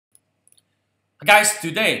Guys,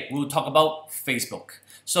 today we'll talk about Facebook.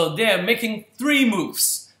 So they're making 3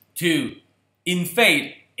 moves to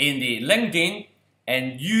invade in the LinkedIn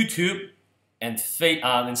and YouTube and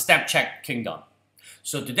Snapchat kingdom.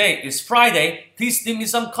 So today is Friday. Please leave me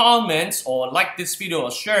some comments or like this video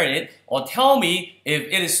or share it or tell me if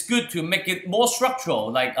it is good to make it more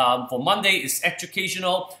structural. Like for Monday it's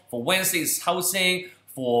educational, for Wednesday it's housing,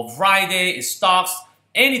 for Friday it's stocks.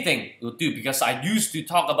 Anything will do because I used to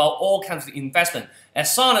talk about all kinds of investment.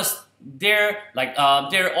 As long as there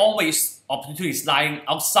are always opportunities lying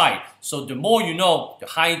outside. So the more you know, the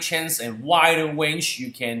higher chance and wider range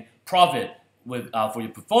you can profit with for your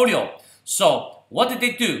portfolio. So what did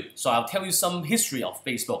they do? So I'll tell you some history of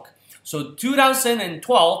Facebook. So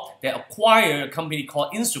 2012, they acquired a company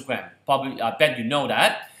called Instagram. Probably, I bet you know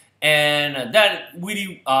that. And that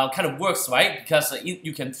really kind of works, right? Because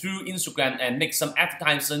you can through Instagram and make some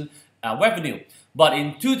advertising revenue. But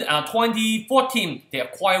in 2014, they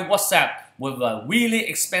acquired WhatsApp with a really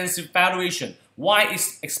expensive valuation. Why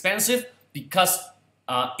is expensive? Because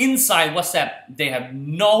inside WhatsApp, they have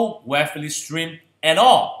no revenue stream at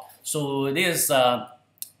all. So this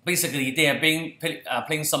basically they are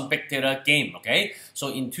playing some big data game. Okay, so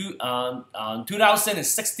in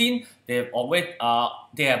 2016 they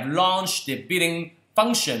have launched the bidding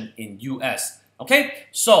function in US. Okay,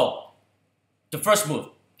 so the first move,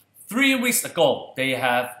 3 weeks ago they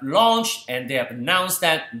have launched and they have announced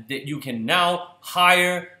that you can now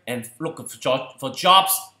hire and look for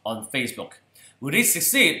jobs on Facebook. Will it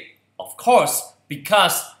succeed? Of course,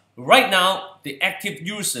 because right now, the active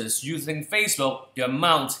users using Facebook, the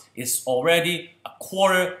amount is already a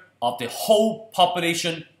quarter of the whole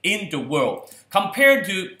population in the world. Compared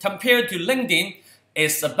to LinkedIn,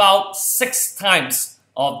 it's about 6 times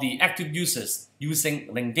of the active users using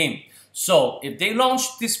LinkedIn. So if they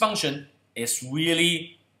launch this function, it's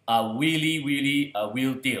really a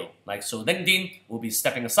real deal. So LinkedIn will be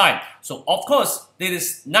stepping aside. So of course,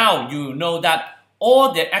 now you know that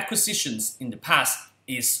all the acquisitions in the past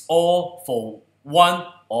is all for one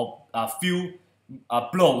or a few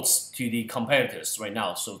blows to the competitors right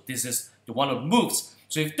now. So this is the one of the moves.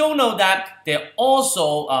 So if you don't know that, they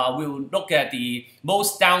also will look at the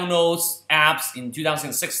most downloads apps in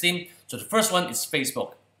 2016. So the first one is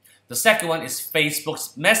Facebook. The second one is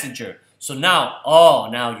Facebook's Messenger. So now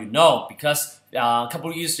you know, because a couple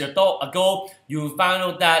of years ago, you found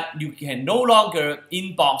out that you can no longer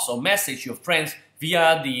inbox or message your friends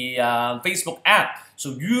via the Facebook app.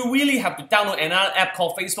 So you really have to download another app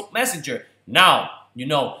called Facebook Messenger. Now, you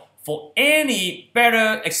know, for any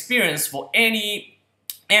better experience, for any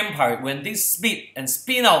empire, when they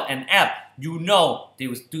spin out an app, you know they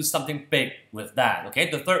will do something big with that. Okay,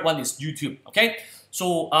 the third one is YouTube. Okay,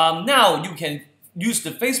 so now you can use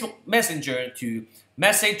the Facebook Messenger to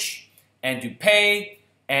message and to pay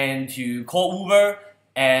and to call Uber,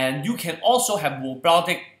 and you can also have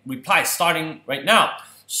robotic replies starting right now.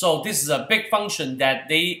 So this is a big function that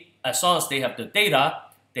as long as they have the data,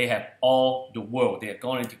 they have all the world. They are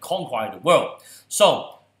going to conquer the world.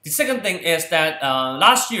 So the second thing is that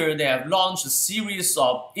last year they have launched a series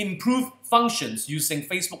of improved functions using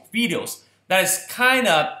Facebook videos. That is kind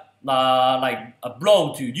of like a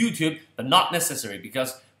blow to YouTube, but not necessary,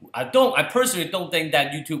 because I personally don't think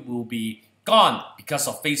that YouTube will be gone because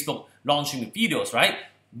of Facebook launching the videos, right?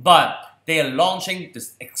 But they are launching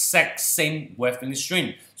this exact same revenue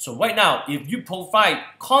stream. So right now, if you provide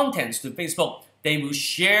contents to Facebook, they will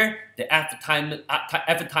share the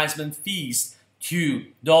advertisement fees to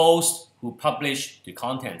those who publish the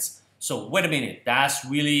contents. So wait a minute, that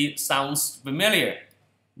really sounds familiar.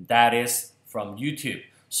 That is from YouTube.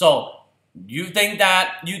 So you think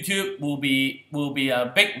that YouTube will be a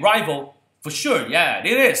big rival? For sure, yeah, it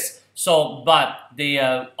is. So, but they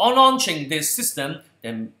are launching this system,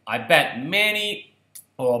 then I bet many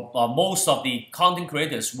or most of the content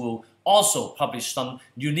creators will also publish some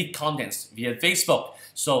unique contents via Facebook.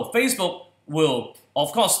 So Facebook will,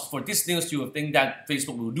 of course, for this news, you will think that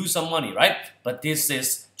Facebook will lose some money, right? But this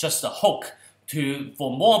is just a hook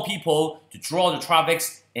for more people to draw the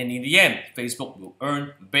traffics, and in the end, Facebook will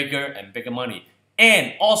earn bigger and bigger money.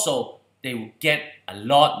 And also, they will get a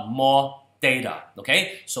lot more data,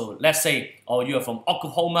 okay? So let's say, you are from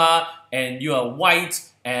Oklahoma and you are white,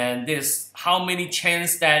 and this how many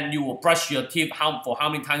chance that you will brush your teeth for how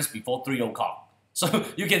many times before 3 o'clock. So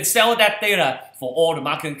you can sell that data for all the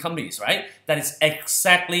marketing companies, right? That is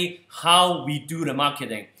exactly how we do the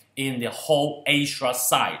marketing in the whole Asia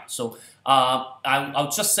side. So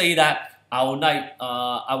I'll just say that I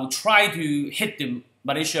will try to hit the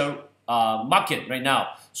Malaysia market right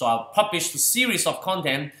now. So I'll publish a series of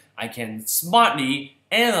content. I can smartly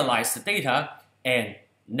analyze the data and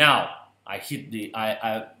now I hit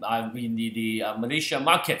I'm in the Malaysia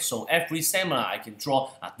market, so every seminar I can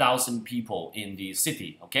draw 1,000 people in the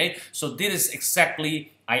city. Okay, so this is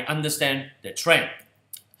exactly I understand the trend.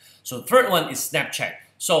 So third one is Snapchat.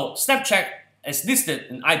 So Snapchat is listed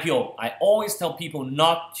in IPO. I always tell people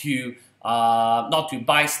not to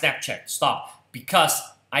buy Snapchat stock because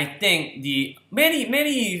I think the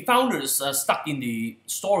many founders are stuck in the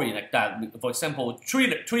story like that. For example,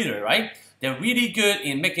 Twitter, right? They're really good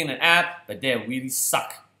in making an app, but they really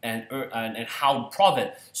suck and how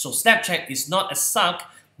profit. So Snapchat is not a suck,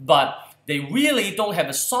 but they really don't have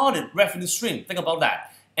a solid revenue stream. Think about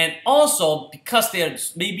that. And also because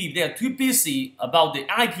maybe they're too busy about the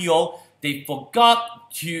IPO, they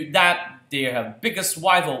forgot that they have biggest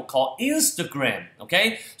rival called Instagram.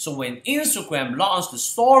 Okay, so when Instagram launched the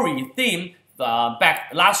story theme back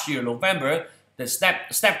last year November, the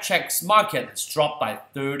Snapchat's market has dropped by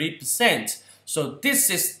 30%. So this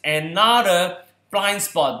is another blind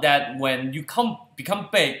spot that when you become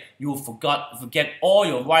big, you will forget all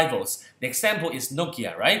your rivals. The example is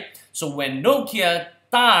Nokia, right? So when Nokia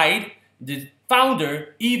died, the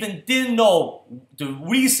founder even didn't know the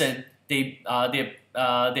reason they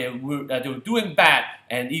were doing bad,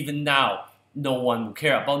 and even now no one will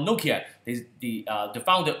care about Nokia. The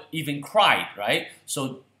founder even cried, right?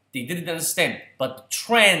 So they didn't understand, but the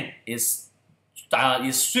trend is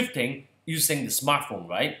shifting using the smartphone,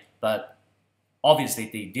 right? But obviously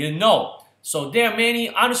they didn't know. So there are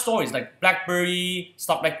many other stories like BlackBerry,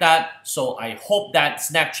 stuff like that. So I hope that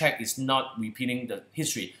Snapchat is not repeating the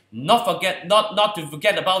history. Not to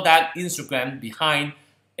forget about that, Instagram behind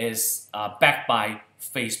is backed by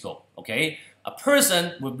Facebook. Okay, a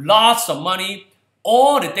person with lots of money,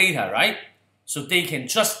 all the data, right? So they can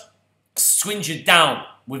just squinch it down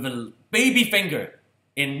with a baby finger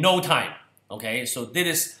in no time. Okay, so this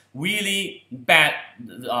is really bad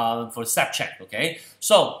for Snapchat. Okay,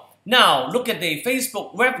 so now look at the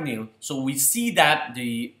Facebook revenue. So we see that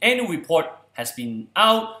the annual report has been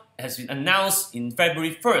announced in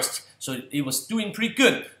February 1st. So it was doing pretty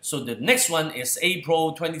good. So the next one is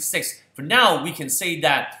April 26th. For now, we can say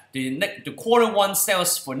that the quarter one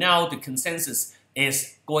sales for now, the consensus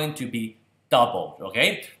is going to be doubled.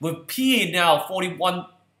 Okay, with PE now 41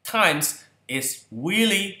 times is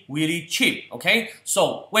really cheap. Okay,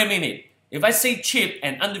 so wait a minute. If I say cheap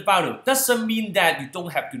and undervalued, doesn't mean that you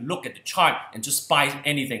don't have to look at the chart and just buy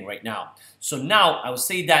anything right now. So now I would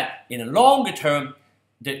say that in a longer term,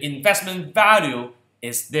 the investment value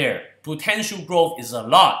is there. Potential growth is a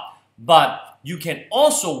lot, but you can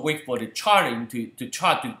also wait for the charting to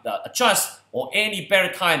adjust, or any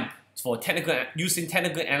better time for using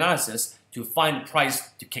technical analysis to find the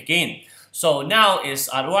price to kick in. So now it's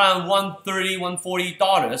at around $130,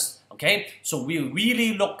 $140. Okay, so we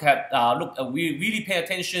really we really pay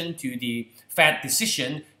attention to the Fed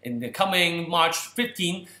decision in the coming March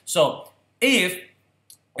 15. So if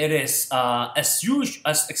it is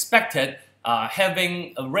as expected,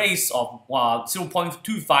 having a raise of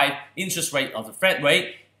 0.25 interest rate of the Fed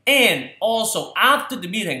rate, and also after the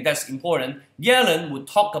meeting, that's important, Yellen would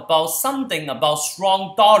talk about something about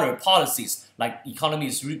strong dollar policies, like economy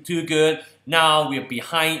is too good, now we're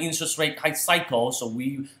behind interest rate hike cycle, so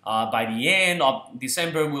we by the end of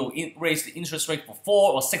December will raise the interest rate for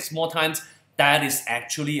 4 or 6 more times. That is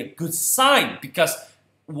actually a good sign, because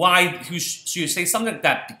why should you say something like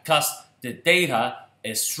that? Because the data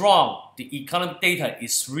is strong, the economic data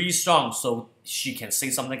is really strong, so she can say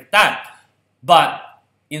something like that. But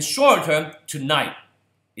in short term, tonight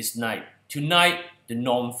is night. Tonight, the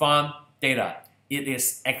non-farm data, it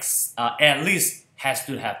is at least has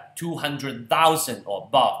to have 200,000 or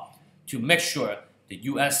above to make sure the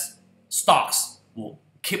US stocks will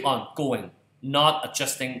keep on going, not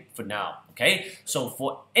adjusting for now. Okay,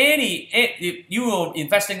 so if you are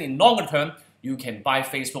investing in longer term, you can buy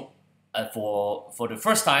Facebook for the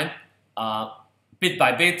first time, bit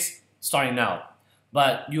by bit, starting now.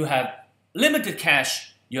 But you have limited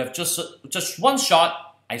cash, you have just one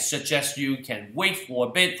shot. I suggest you can wait for a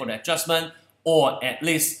bit for the adjustment, or at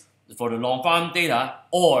least for the long farm data,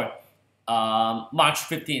 or March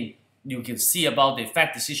 15, you can see about the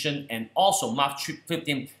Fed decision, and also March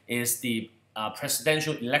 15 is the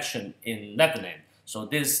presidential election in Lebanon. So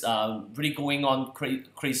this is really going on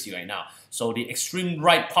crazy right now. So the extreme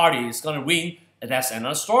right party is gonna win. That's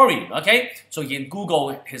another story. Okay, so you can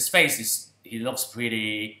Google his face. He looks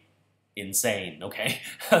pretty insane. Okay,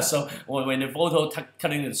 so when the photo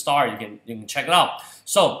cutting the star, you can check it out.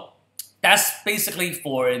 So that's basically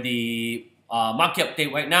for the market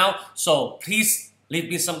update right now. So please leave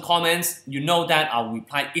me some comments. You know that I'll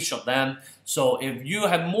reply each of them. So if you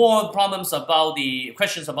have more problems about the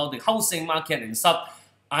questions about the housing market and stuff,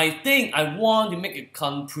 I think I want to make a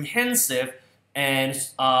comprehensive and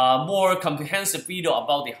more comprehensive video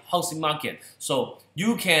about the housing market. So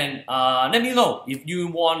you can let me know if you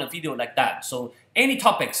want a video like that. So any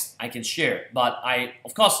topics I can share, but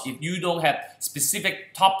of course, if you don't have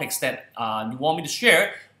specific topics that you want me to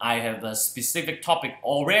share, I have a specific topic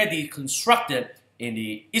already constructed in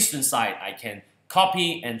the Eastern side. I can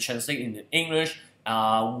copy and translate into English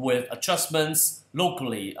with adjustments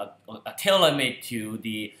locally, tailor-made to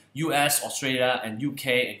the US, Australia, and UK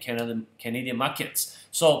and Canadian markets.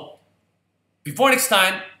 So before next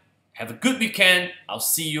time, have a good weekend. I'll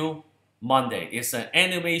see you Monday. It's an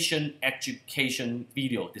animation education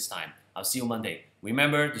video this time. I'll see you Monday.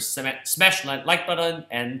 Remember to smash the like button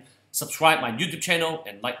and subscribe my YouTube channel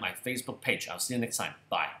and like my Facebook page. I'll see you next time.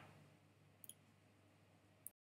 Bye.